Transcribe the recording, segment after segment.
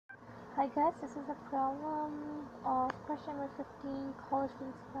Hi guys, this is a problem of question number 15, college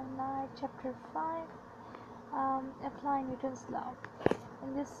principle 9, chapter 5, apply Newton's law.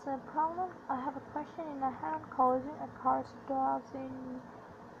 In this problem, I have a question in a hand. Collision occurs in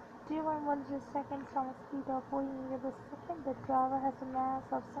 0.10 seconds from a speed of 40 meters per second. The driver has a mass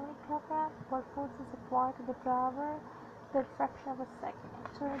of 70 kilograms. What force is applied to the driver the fraction of a second?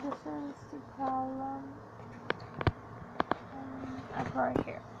 So this is the problem right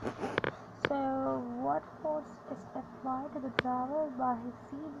here. So, what force is applied to the driver by his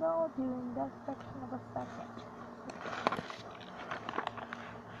seatbelt during that fraction of a second?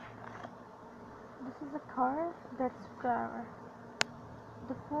 This is a car, that's the driver.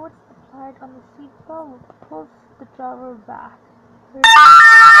 The force applied on the seatbelt pulls the driver back.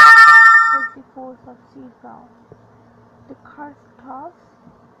 Here's the force of seatbelt. The car stops,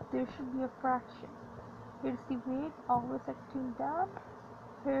 there should be a fraction. Here's the weight, always acting down.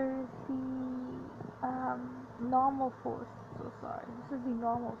 Here's the normal force. So sorry, this is the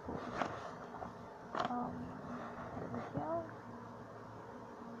normal force. There we go.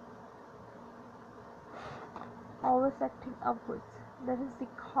 Always acting upwards. That is the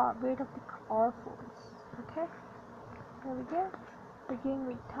weight of the car force. Okay. There we go. We're going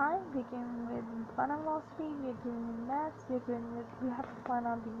with time. We're going with final velocity. We're going with mass. We have to find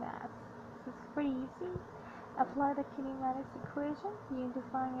out the mass. This is pretty easy. Apply the kinematics equation. You need to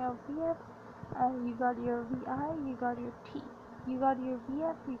find your VF. You got your VI. You got your T. You got your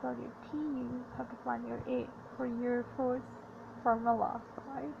VF. You got your T. You have to find your A for your force formula,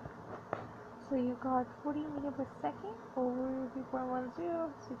 right? So you got 40 meters per second over 3.10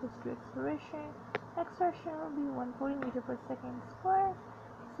 is equals to acceleration. Acceleration will be 140 meters per second squared.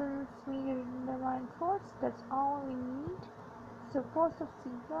 Since meter determines force, that's all we need. So force of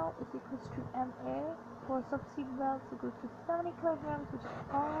seatbelt is equals to MA. Force of seatbelt is equals to 70 kilograms, which is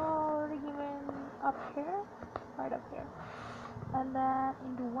already given up here, right up here. And then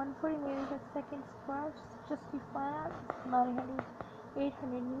into 140 meters per second squared, just be find out 800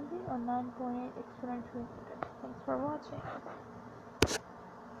 newton or 9.8 exponential newton. Thanks for watching.